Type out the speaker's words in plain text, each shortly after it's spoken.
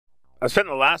I've spent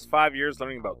the last 5 years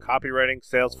learning about copywriting,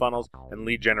 sales funnels, and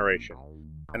lead generation.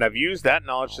 And I've used that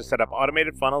knowledge to set up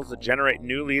automated funnels that generate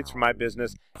new leads for my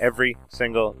business every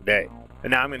single day.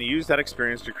 And now I'm going to use that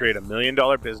experience to create $1 million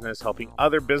business, helping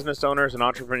other business owners and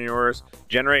entrepreneurs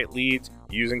generate leads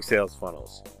using sales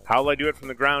funnels. How will I do it from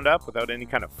the ground up without any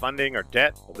kind of funding or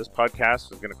debt? Well, this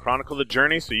podcast is going to chronicle the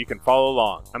journey so you can follow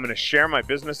along. I'm going to share my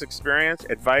business experience,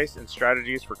 advice, and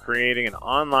strategies for creating an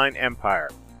online empire.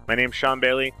 My name's Sean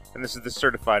Bailey, and this is the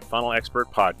Certified Funnel Expert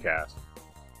Podcast.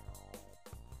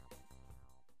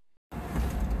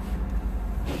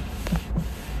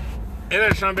 Hey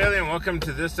there, Sean Bailey, and welcome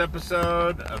to this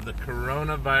episode of the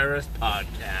Coronavirus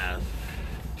Podcast.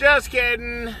 Just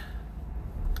kidding.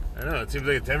 I know, it seems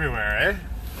like it's everywhere,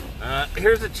 eh?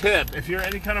 Here's a tip. If you're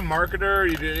any kind of marketer,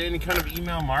 you do any kind of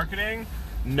email marketing,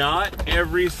 not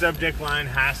every subject line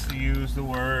has to use the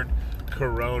word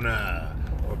Corona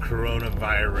or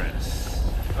coronavirus.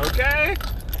 Okay?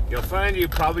 You'll find you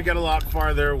probably get a lot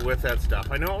farther with that stuff.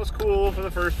 I know it was cool for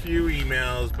the first few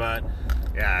emails, but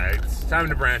yeah, it's time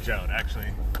to branch out, actually.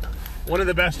 One of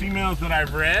the best emails that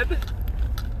I've read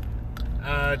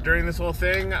during this whole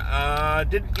thing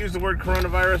didn't use the word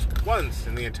coronavirus once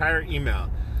in the entire email.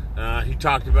 He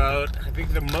talked about, I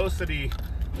think the most that he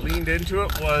leaned into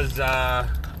it was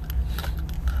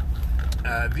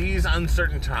these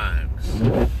uncertain times.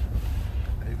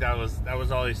 I think that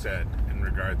was all he said in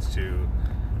regards to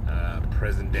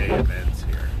present day events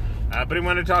here. But he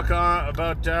wanted to talk about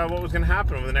what was going to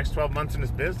happen over the next 12 months in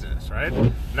his business, right?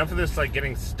 Enough of this like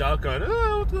getting stuck on,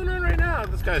 what's going on right now?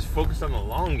 This guy's focused on the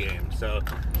long game. So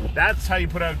that's how you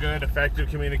put out good, effective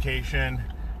communication.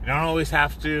 You don't always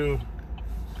have to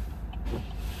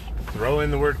throw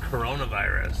in the word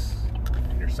coronavirus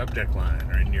in your subject line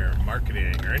or in your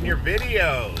marketing or in your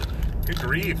video. Good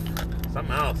grief.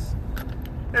 Something else.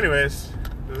 Anyways,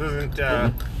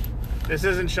 this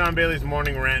isn't Sean Bailey's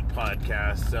Morning Rant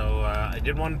podcast, so I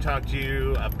did want to talk to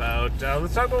you about,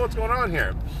 let's talk about what's going on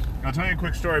here. I'll tell you a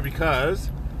quick story because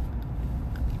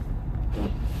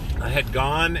I had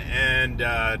gone and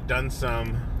done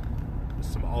some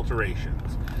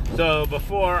alterations. So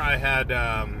before I had,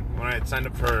 when I had signed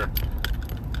up for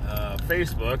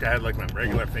Facebook, I had like my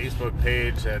regular Facebook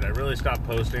page that I really stopped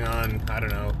posting on, I don't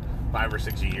know, 5 or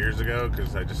 6 years ago,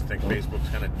 because I just think Facebook's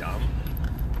kind of dumb.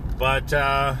 But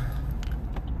I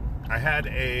had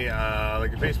a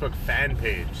Facebook fan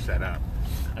page set up.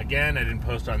 Again, I didn't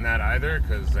post on that either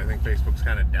because I think Facebook's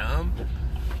kind of dumb.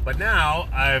 But now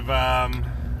I've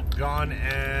gone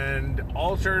and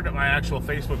altered my actual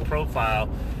Facebook profile,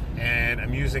 and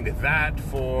I'm using that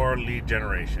for lead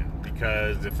generation.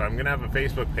 Because if I'm going to have a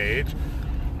Facebook page,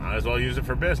 I might as well use it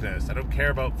for business. I don't care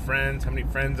about friends, how many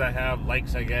friends I have,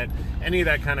 likes I get, any of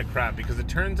that kind of crap. Because it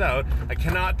turns out I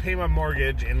cannot pay my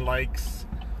mortgage in likes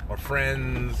or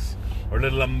friends or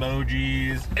little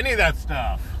emojis, any of that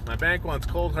stuff. My bank wants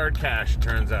cold hard cash, it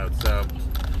turns out. So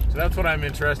that's what I'm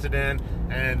interested in,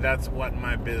 and that's what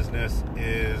my business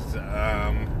is.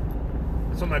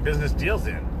 That's what my business deals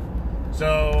in.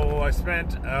 So I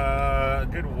spent a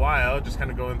good while just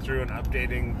kind of going through and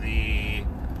updating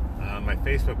my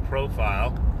Facebook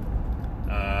profile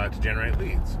to generate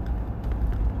leads.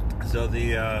 So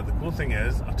the cool thing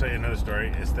is, I'll tell you another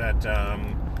story, is that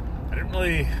I don't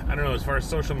know, as far as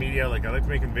social media, like I like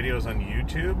making videos on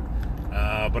YouTube,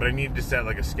 but I need to set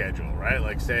like a schedule, right?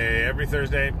 Like say every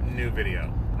Thursday, new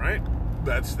video, right?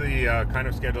 That's the kind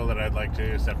of schedule that I'd like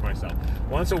to set for myself.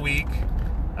 Once a week,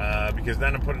 because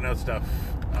then I'm putting out stuff,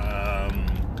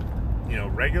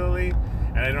 regularly,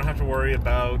 and I don't have to worry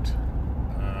about,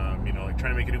 like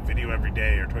trying to make a new video every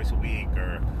day or twice a week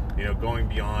or, going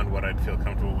beyond what I'd feel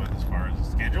comfortable with as far as the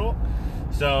schedule.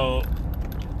 So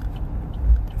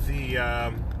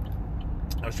I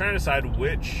was trying to decide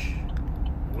which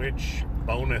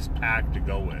bonus pack to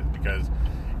go with, because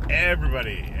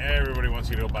everybody wants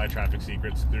you to go buy Traffic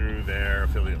Secrets through their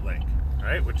affiliate link,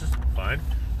 right? Which is fine.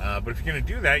 But if you're going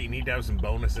to do that, you need to have some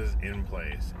bonuses in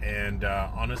place. And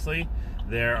honestly,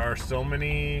 there are so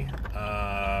many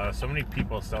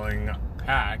people selling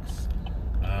packs,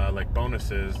 like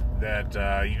bonuses, that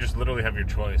you just literally have your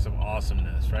choice of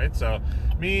awesomeness, right? So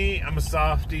me, I'm a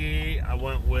softie. I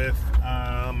went with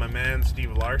my man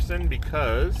Steve Larson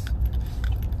because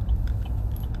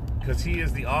he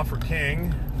is the offer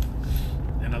king,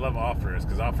 and I love offers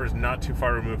because offers not too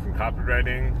far removed from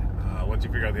copywriting. Once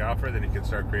you figure out the offer, then you can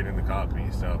start creating the copy.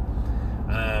 So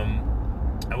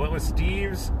I went with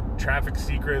Steve's Traffic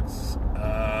Secrets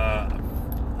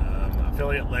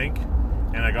affiliate link,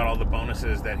 and I got all the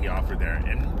bonuses that he offered there.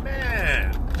 And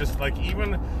man, just like,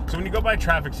 even so when you go buy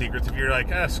Traffic Secrets, if you're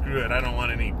like, screw it, I don't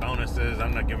want any bonuses,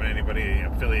 I'm not giving anybody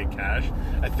affiliate cash,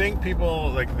 I think people,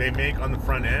 like, they make on the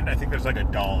front end, I think there's like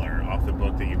 $1 off the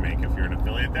book that you make if you're an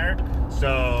affiliate there.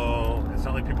 So it's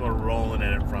not like people are rolling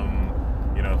in it from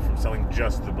selling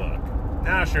just the book.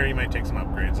 Now, sure, you might take some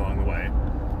upgrades along the way,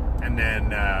 and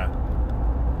then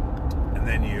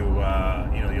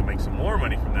you'll make some more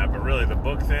money from that. But really, the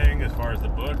book thing, as far as the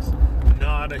books,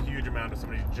 not a huge amount of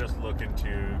somebody just looking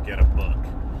to get a book.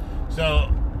 So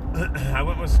I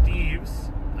went with Steve's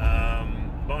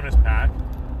bonus pack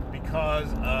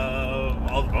because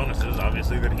of all the bonuses,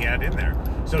 obviously, that he had in there.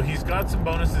 So he's got some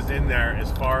bonuses in there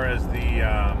as far as the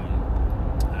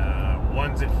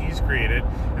ones that he's created,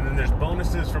 and then there's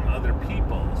bonuses from other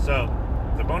people. So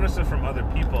the bonuses from other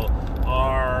people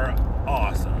are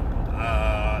awesome.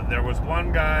 There was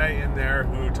one guy in there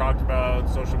who talked about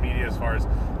social media as far as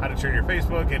how to turn your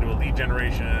Facebook into a lead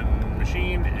generation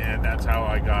machine, and that's how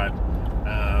I got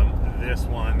this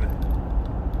one,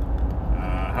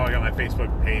 how I got my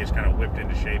Facebook page kind of whipped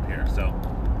into shape here. So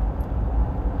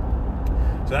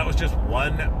that was just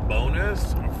one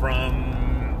bonus from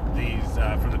these,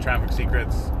 from the Traffic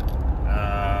Secrets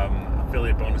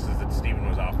affiliate bonuses that Steven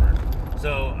was offering.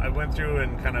 So I went through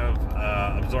and kind of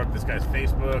absorbed this guy's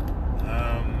Facebook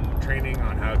training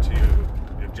on how to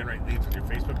generate leads with your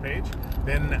Facebook page.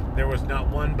 Then there was not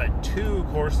one but 2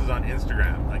 courses on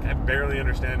Instagram. Like, I barely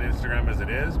understand Instagram as it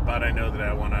is, but I know that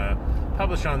I want to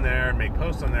publish on there and make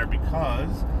posts on there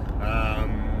because I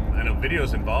know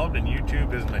videos involved, and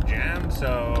YouTube is my jam.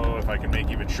 So if I can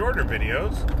make even shorter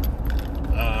videos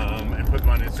and put them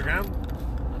on Instagram,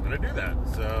 I'm going to do that.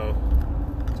 So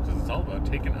because it's all about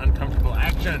taking uncomfortable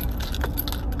action.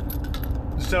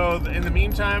 So in the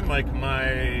meantime, like,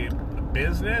 my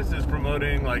business is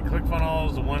promoting like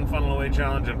ClickFunnels, the One Funnel Away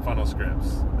Challenge, and Funnel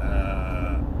Scripts.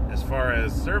 As far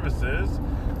as services,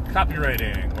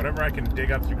 copywriting, whatever I can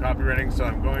dig up through copywriting. So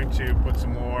I'm going to put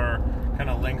some more kind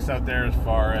of links out there as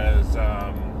far as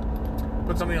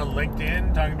put something on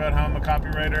LinkedIn talking about how I'm a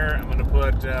copywriter. I'm going to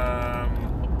put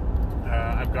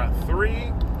I've got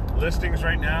 3 listings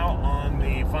right now on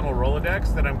the Funnel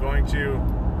Rolodex that I'm going to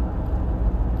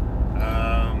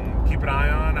keep an eye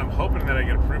on. I'm hoping that I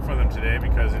get approved for them today,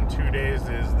 because in 2 days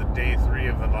is the day 3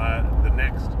 of the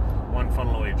next One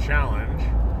Funnel Away Challenge.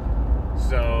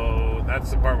 So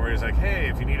that's the part where he's like, hey,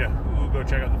 if you need a who, go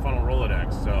check out the Funnel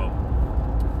Rolodex. So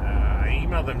I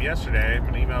emailed them yesterday. I'm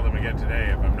going to email them again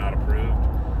today if I'm not approved,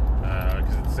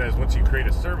 because it says once you create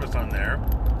a service on there,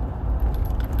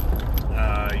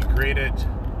 you create it,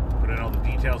 put in all the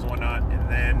details and whatnot, and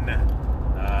then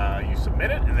you submit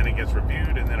it, and then it gets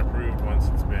reviewed and then approved once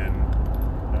it's been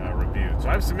reviewed. So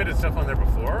I've submitted stuff on there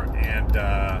before, and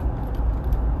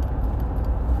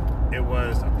it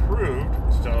was approved.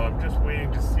 So I'm just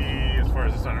waiting to see as far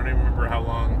as this one. I don't even remember how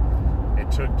long it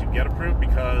took to get approved,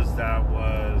 because that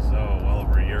was well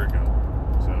over a year ago.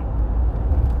 So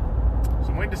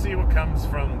I'm waiting to see what comes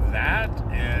from that,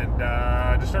 and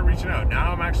just start reaching out.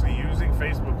 Now I'm actually using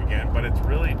Facebook again, but it's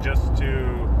really just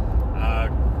to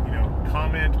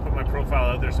comment, put my profile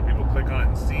out there so people click on it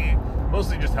and see,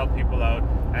 mostly just help people out,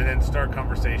 and then start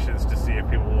conversations to see if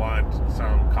people want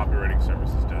some copywriting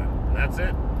services done. And that's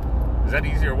it. Is that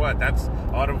easy or what? That's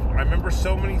I remember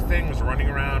so many things running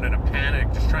around in a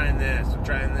panic, just trying this, and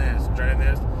trying this, and trying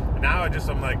this. And now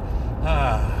I'm like,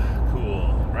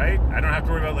 cool, right? I don't have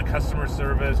to worry about the customer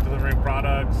service, delivering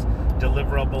products,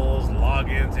 deliverables,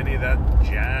 logins, any of that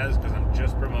jazz, because I'm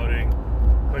just promoting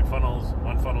ClickFunnels,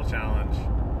 One Funnel Challenge,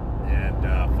 and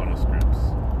Funnel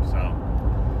Scripts. So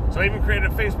I even created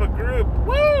a Facebook group.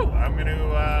 Woo! I'm going to,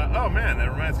 oh man, that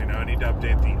reminds me now, I need to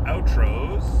update the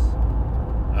outros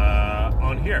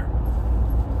on here.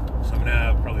 So I'm going to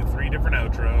have probably 3 different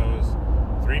outros,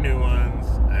 3 new ones,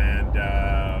 and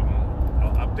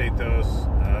I'll update those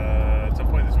at some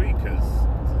point this week, because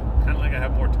it's kind of like I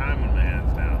have more time on my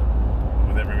hands now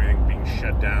with everything being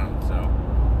shut down. So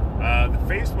the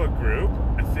Facebook group,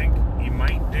 I think you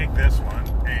might dig this one,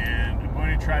 and I'm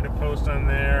going to try to post on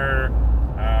there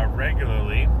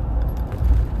regularly.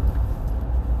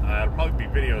 It'll probably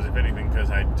be videos, if anything,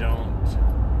 because I don't,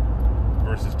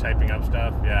 versus typing up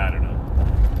stuff. Yeah, I don't know.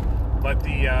 But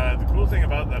the cool thing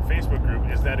about the Facebook group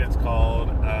is that it's called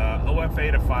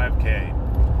OFA to 5K.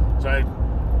 So I'm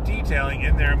detailing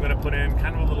in there, I'm going to put in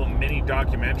kind of a little mini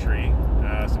documentary,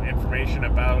 some information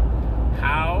about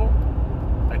how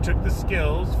I took the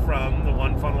skills from the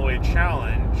One Funnel Away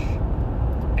Challenge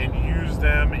and used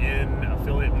them in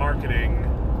affiliate marketing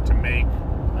to make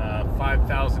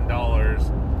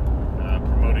 $5,000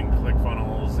 promoting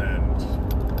ClickFunnels and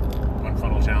One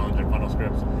Funnel Challenge and Funnel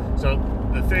Scripts. So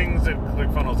the things that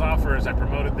ClickFunnels offers, I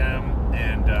promoted them,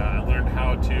 and I learned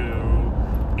how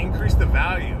to increase the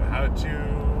value, how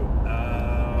to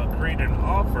create an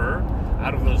offer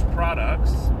out of those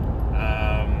products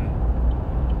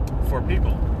for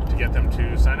people to get them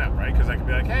to sign up, right? Because I could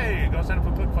be like, hey, go sign up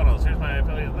for ClickFunnels. Here's my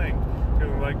affiliate link.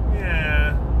 People are like,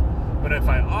 yeah. But if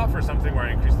I offer something where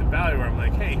I increase the value, where I'm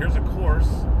like, hey, here's a course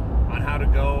on how to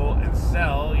go and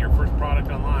sell your first product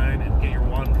online and get your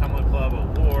One Comma Club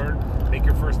award, make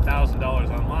your first $1,000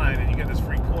 online, and you get this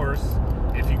free course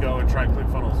if you go and try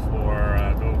ClickFunnels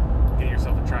go get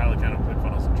yourself a trial account of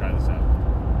ClickFunnels and try this out.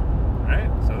 Right?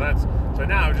 So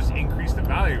now I've just increased the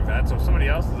value of that. So if somebody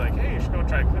else is like, hey, you should go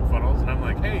try ClickFunnels, and I'm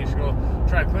like, hey, you should go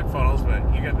try ClickFunnels, but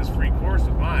you get this free course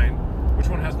with mine, which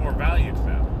one has more value to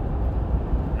them?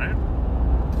 Right?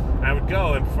 And I would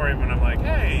go, and before even I'm like,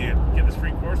 hey, get this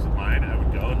free course with mine, I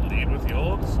would go and lead with the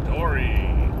old story.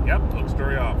 Yep, old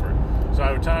story offer. So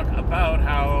I would talk about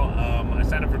how I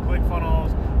signed up for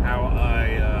ClickFunnels, how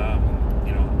I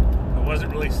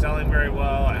wasn't really selling very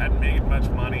well, I hadn't made much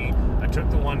money, I took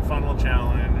the One Funnel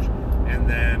Challenge, and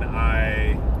then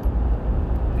I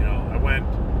went,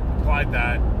 applied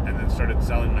that, and then started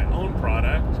selling my own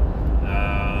product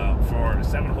for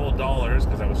 $7 whole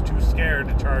because I was too scared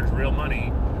to charge real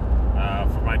money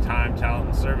for my time, talent,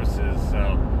 and services.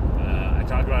 So I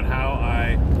talk about how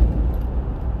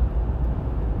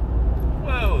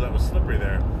whoa, that was slippery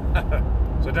there.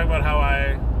 So I talk about how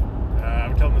I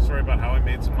would tell them the story about how I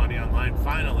made some money online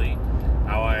finally,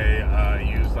 how I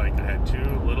used, I had two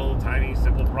little tiny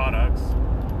simple products,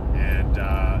 and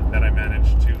that I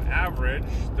managed to average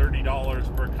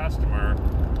 $30 per customer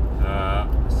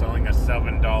selling a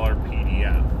 $7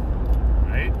 PDF,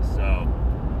 right? So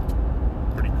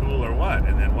pretty cool or what?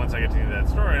 And then once I get to that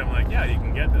story, I'm like, yeah, you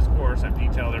can get this course. I've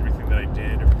detailed everything that I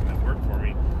did, everything that worked for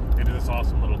me into this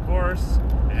awesome little course,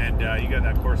 and you get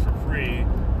that course for free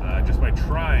just by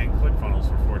trying ClickFunnels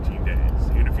for 14 days.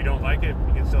 Even if you don't like it,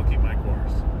 you can still keep my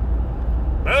course.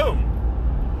 Boom!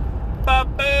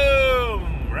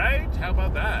 Ba-boom! Right? How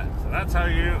about that? So that's how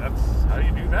you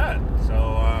do that.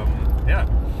 So yeah.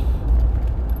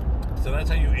 So that's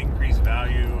how you increase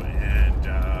value, and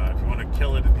if you want to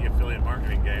kill it at the affiliate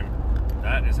marketing game,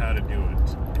 that is how to do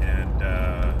it. And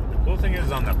the cool thing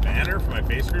is, on the banner for my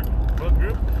Facebook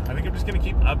group, I think I'm just going to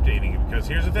keep updating it, because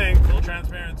here's the thing, full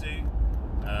transparency.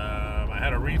 I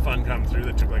had a refund come through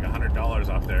that took like $100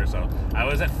 off there, so I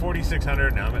was at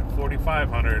 $4,600, now I'm at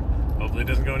 $4,500. Hopefully it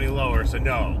doesn't go any lower. So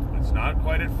no, it's not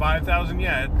quite at 5,000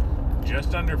 yet,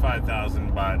 just under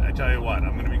 5,000. But I tell you what,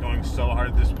 I'm going to be going so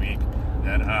hard this week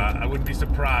that I wouldn't be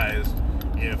surprised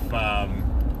if I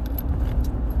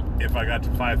got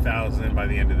to 5,000 by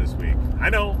the end of this week. I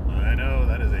know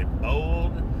that is a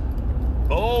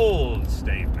bold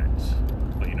statement,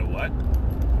 but you know what?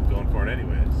 I'm going for it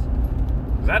anyways.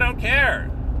 Because I don't care,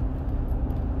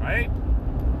 right?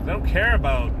 I don't care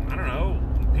about,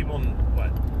 people,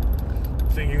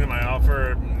 thinking that my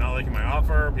offer, not liking my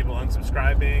offer, people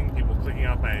unsubscribing, people clicking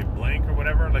off my link or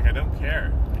whatever. I don't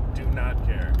care. I do not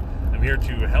care. I'm here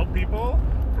to help people,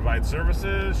 provide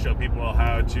services, show people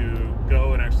how to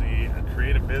go and actually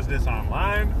create a business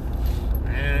online,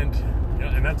 and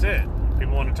that's it.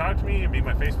 People want to talk to me and be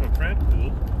my Facebook friend,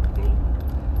 cool.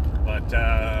 But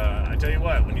I tell you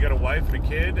what, when you got a wife and a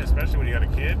kid, especially when you got a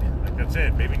kid, that's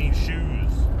it. Baby needs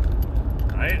shoes,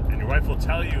 right? And your wife will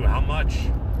tell you how much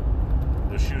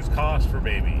those shoes cost for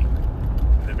baby,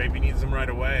 and the baby needs them right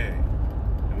away,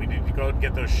 and we need to go and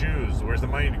get those shoes. Where's the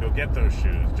money to go get those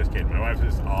shoes? Just kidding. My wife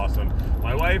is awesome.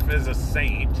 My wife is a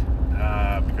saint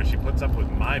because she puts up with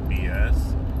my BS.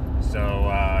 So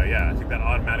yeah, I think that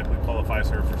automatically qualifies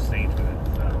her for sainthood.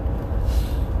 So.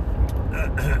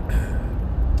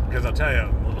 Because I'll tell you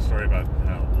a little story about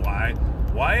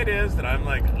why it is that I'm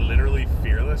literally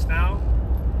fearless now.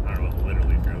 I don't know about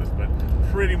literally fearless, but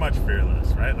pretty much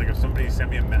fearless, right? If somebody sent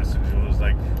me a message and was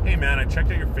like, hey man, I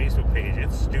checked out your Facebook page,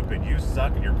 it's stupid, you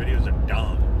suck, and your videos are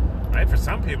dumb, right? For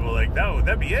some people,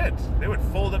 that'd be it. They would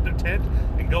fold up their tent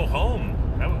and go home.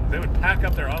 They would pack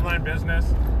up their online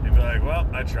business and be like, well,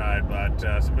 I tried, but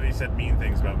somebody said mean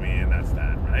things about me, and that's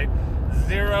that, right?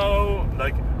 Zero,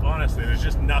 honestly, there's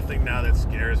just nothing now that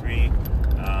scares me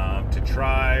to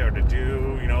try or to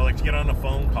do, to get on a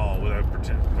phone call with a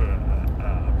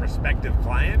prospective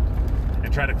client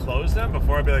and try to close them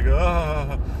before I'd be like,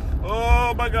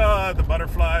 oh my God, the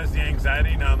butterflies, the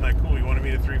anxiety. Now I'm like, cool, you want to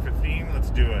meet at 3:15? Let's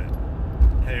do it.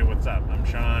 Hey, what's up? I'm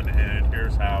Sean, and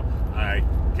here's how I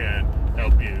can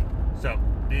help you. So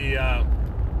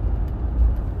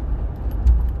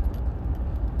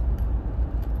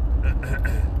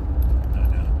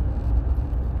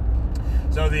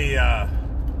the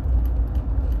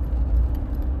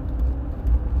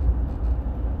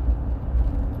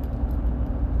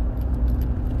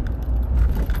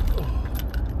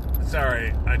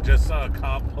Sorry, I just saw a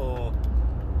cop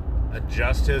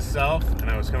adjust himself, and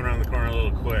I was coming around the corner a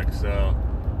little quick, so,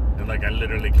 and like I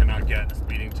literally cannot get a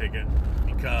speeding ticket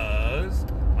because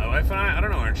my wife and I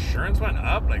don't know, our insurance went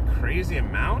up like crazy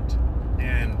amount,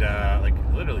 and like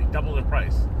literally doubled in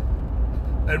price.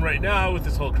 And right now, with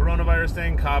this whole coronavirus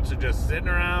thing, cops are just sitting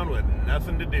around with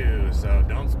nothing to do, so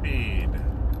don't speed.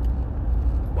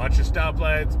 Watch your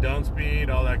stoplights, don't speed,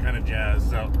 all that kind of jazz.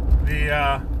 So,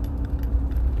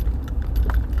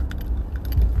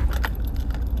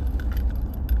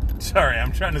 sorry,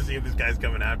 I'm trying to see if this guy's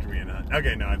coming after me or not.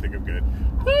 Okay, no, I think I'm good.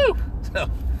 Woo!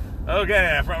 So,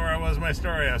 okay, I forgot where I was in my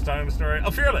story. I was talking the story.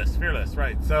 Oh, Fearless,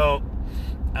 right. So,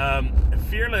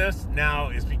 Fearless now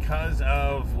is because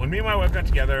of when me and my wife got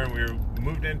together and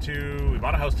we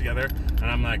bought a house together, and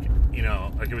I'm like, you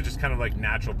know, like it was just kind of like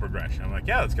natural progression. I'm like,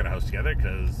 yeah, let's get a house together,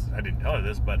 because I didn't tell her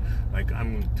this, but like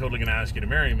I'm totally gonna ask you to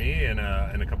marry me in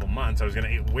a couple months. I was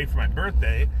gonna wait for my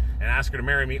birthday and ask her to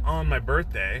marry me on my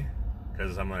birthday,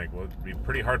 because I'm like, well, it'd be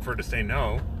pretty hard for her to say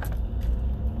no.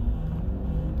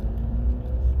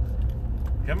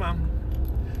 Come on.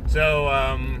 So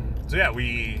yeah,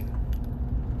 we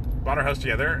bought our house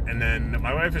together, and then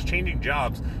my wife is changing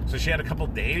jobs, so she had a couple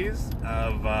days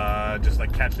of just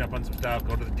like catching up on some stuff,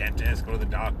 go to the dentist, go to the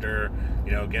doctor,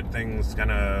 you know, get things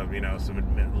kind of, you know,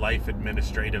 some life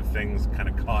administrative things kind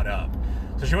of caught up.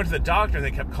 So she went to the doctor, and they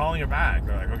kept calling her back.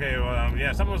 They're like, okay, well,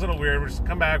 yeah, something was a little weird, we'll just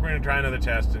come back, we're gonna try another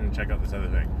test and check out this other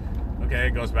thing. Okay,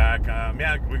 goes back.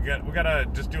 Yeah, we gotta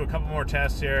just do a couple more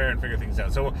tests here and figure things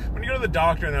out. So when you go to the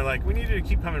doctor and they're like, we need you to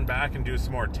keep coming back and do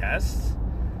some more tests,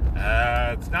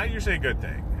 it's not usually a good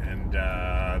thing. And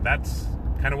that's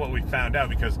kind of what we found out,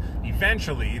 because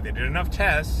eventually they did enough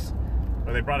tests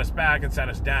where they brought us back and sat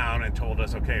us down and told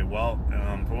us, okay, well,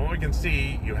 from what we can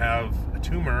see, you have a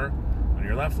tumor on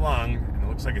your left lung, and it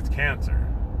looks like it's cancer,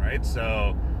 right?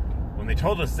 So when they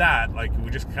told us that, like, we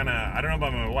just kind of, I don't know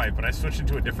about my wife, but I switched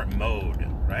into a different mode,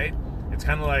 right? It's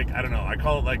kind of like, I don't know, I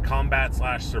call it like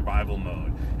combat/survival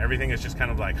mode. Everything is just kind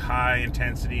of like high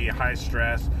intensity, high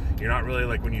stress. You're not really,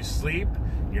 like, when you sleep,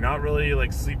 you're not really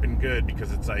like sleeping good,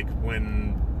 because it's like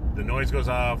when the noise goes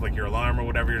off, like your alarm or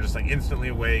whatever, you're just like instantly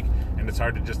awake, and it's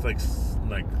hard to just like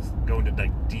go into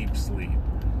like deep sleep.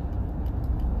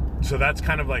 So that's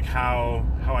kind of like how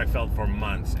I felt for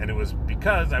months, and it was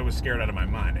because I was scared out of my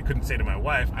mind. I couldn't say to my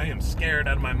wife, I am scared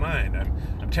out of my mind.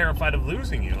 I'm terrified of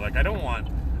losing you. Like,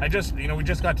 I just, you know, we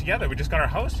just got together. We just got our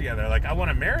house together. Like, I want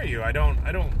to marry you. I don't,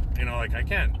 you know, like, I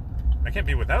can't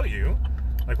be without you.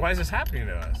 Like, why is this happening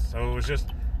to us? So it was just,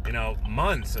 you know,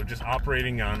 months of just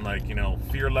operating on, like, you know,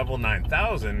 fear level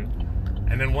 9,000.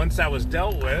 And then once that was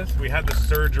dealt with, we had the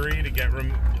surgery to get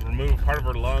remove part of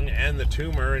her lung and the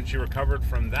tumor, and she recovered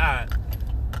from that.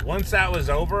 Once that was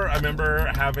over, I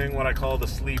remember having what I call the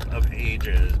sleep of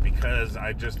ages, because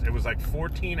it was like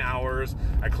 14 hours.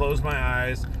 I closed my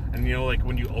eyes, and you know, like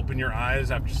when you open your eyes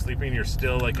after sleeping, you're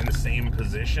still like in the same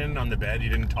position on the bed. You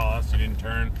didn't toss, you didn't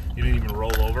turn, you didn't even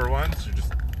roll over once. You're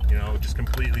just, you know, just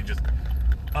completely just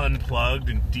unplugged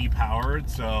and depowered.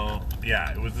 So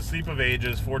yeah, it was the sleep of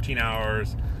ages, 14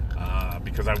 hours,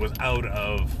 because I was out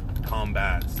of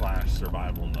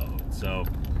combat/survival mode. So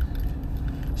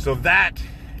that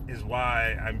is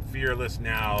why I'm fearless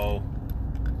now,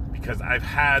 because I've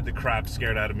had the crap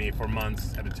scared out of me for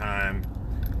months at a time.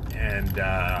 And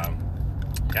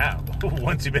yeah,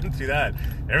 once you've been through that,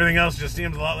 everything else just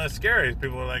seems a lot less scary.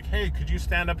 People are like, hey, could you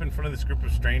stand up in front of this group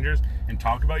of strangers and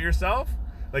talk about yourself?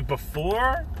 Like,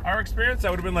 before our experience, I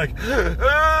would have been like,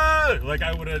 ah! Like,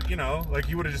 I would have, you know, like,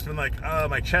 you would have just been like,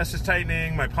 my chest is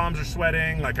tightening, my palms are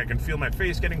sweating, like, I can feel my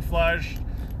face getting flushed,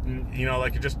 and, you know,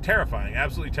 like, it's just terrifying,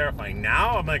 absolutely terrifying.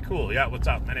 Now, I'm like, cool, yeah, what's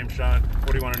up? My name's Sean,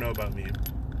 what do you want to know about me?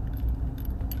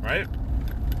 Right?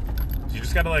 So you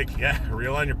just gotta, like, yeah,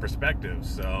 realign your perspective.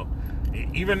 So,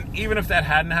 even if that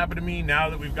hadn't happened to me, now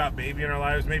that we've got baby in our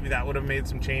lives, maybe that would have made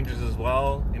some changes as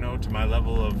well, you know, to my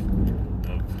level of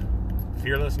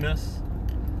fearlessness.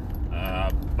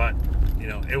 But you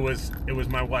know, it was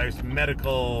my wife's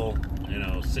medical, you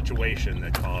know, situation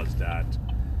that caused that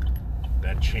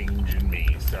change in me.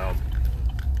 So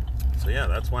yeah,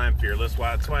 that's why I'm fearless.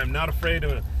 That's why I'm not afraid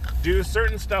to do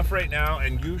certain stuff right now,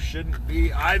 and you shouldn't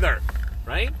be either,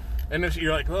 right? And if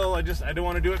you're like, well, I don't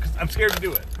want to do it because I'm scared to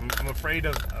do it. I'm afraid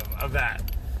of that.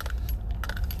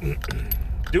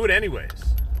 Do it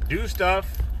anyways. Do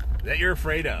stuff that you're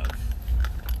afraid of.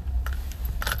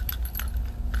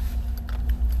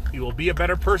 You will be a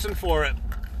better person for it.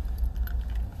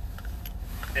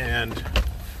 And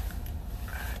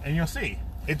you'll see.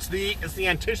 It's the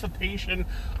anticipation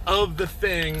of the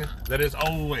thing that is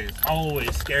always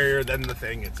scarier than the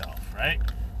thing itself, right?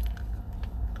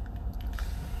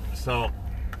 So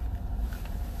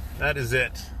that is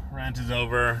it. Rant is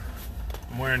over.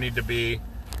 I'm where I need to be.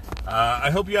 I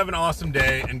hope you have an awesome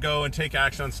day and go and take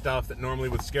action on stuff that normally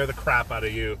would scare the crap out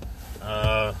of you,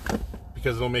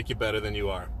 because it'll make you better than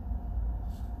you are.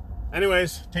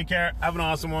 Anyways, take care. Have an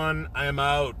awesome one. I am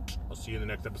out. I'll see you in the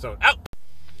next episode. Out!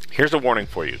 Here's a warning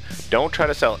for you. Don't try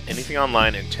to sell anything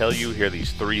online until you hear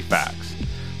these 3 facts.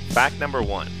 Fact number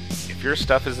 1. If your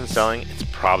stuff isn't selling, it's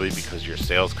probably because your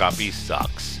sales copy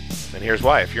sucks. And here's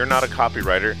why. If you're not a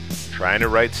copywriter, trying to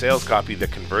write sales copy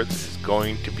that converts is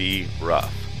going to be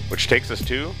rough. Which takes us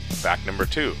to fact number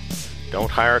 2. Don't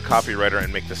hire a copywriter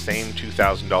and make the same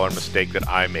 $2,000 mistake that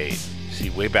I made. See,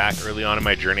 way back early on in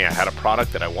my journey, I had a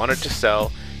product that I wanted to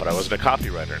sell, but I wasn't a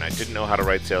copywriter and I didn't know how to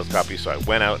write sales copy, so I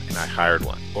went out and I hired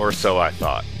one. Or so I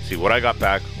thought. See, what I got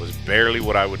back was barely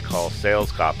what I would call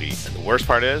sales copy. And the worst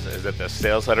part is that the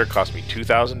sales letter cost me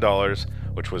 $2,000,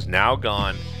 which was now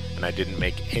gone, and I didn't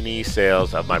make any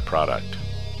sales of my product.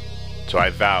 So I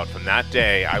vowed from that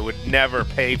day I would never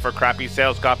pay for crappy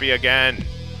sales copy again.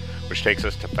 Which takes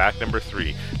us to fact number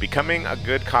 3. Becoming a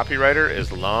good copywriter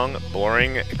is long,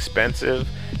 boring, expensive,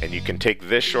 and you can take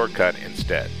this shortcut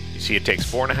instead. You see, it takes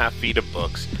 4.5 feet of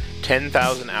books,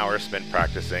 10,000 hours spent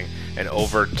practicing, and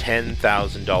over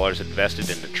 $10,000 invested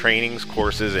into trainings,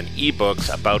 courses, and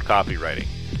ebooks about copywriting.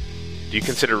 Do you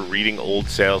consider reading old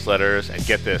sales letters and,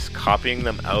 get this, copying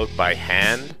them out by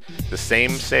hand, the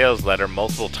same sales letter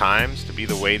multiple times, to be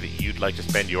the way that you'd like to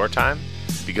spend your time?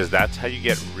 Because that's how you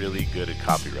get really good at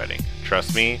copywriting.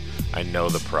 Trust me, I know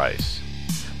the price.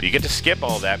 But you get to skip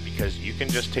all that because you can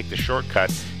just take the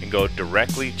shortcut and go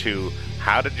directly to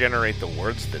how to generate the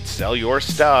words that sell your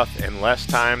stuff in less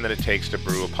time than it takes to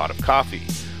brew a pot of coffee,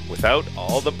 without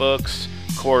all the books,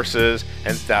 courses,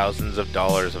 and thousands of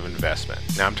dollars of investment.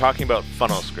 Now I'm talking about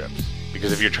funnel scripts,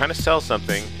 because if you're trying to sell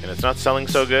something and it's not selling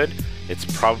so good, it's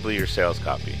probably your sales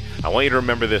copy. I want you to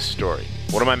remember this story.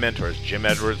 One of my mentors, Jim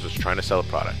Edwards, was trying to sell a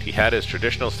product. He had his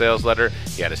traditional sales letter,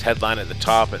 he had his headline at the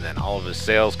top, and then all of his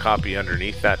sales copy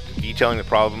underneath that, detailing the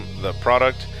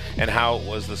product, and how it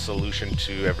was the solution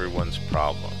to everyone's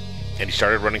problem. And he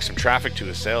started running some traffic to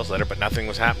his sales letter, but nothing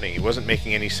was happening. He wasn't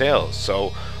making any sales.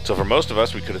 So for most of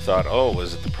us, we could have thought, oh,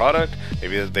 was it the product?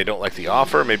 Maybe they don't like the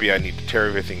offer. Maybe I need to tear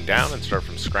everything down and start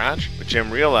from scratch. But Jim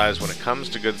realized when it comes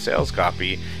to good sales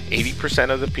copy,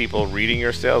 80% of the people reading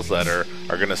your sales letter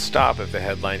are going to stop if the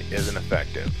headline isn't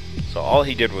effective. So all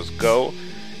he did was go,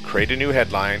 create a new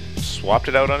headline, swapped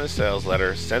it out on his sales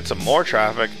letter, sent some more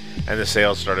traffic, and the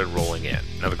sales started rolling in.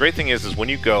 Now the great thing is when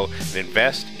you go and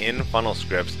invest in funnel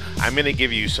scripts, I'm going to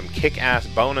give you some kick-ass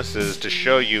bonuses to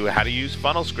show you how to use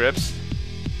funnel scripts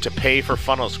to pay for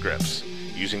funnel scripts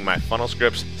using my funnel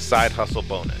scripts side hustle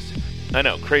bonus. I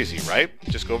know, crazy, right?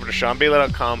 Just go over to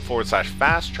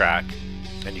SeanBailey.com/fast track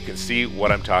and you can see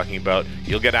what I'm talking about.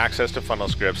 You'll get access to funnel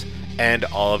scripts and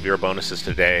all of your bonuses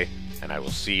today, and I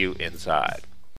will see you inside.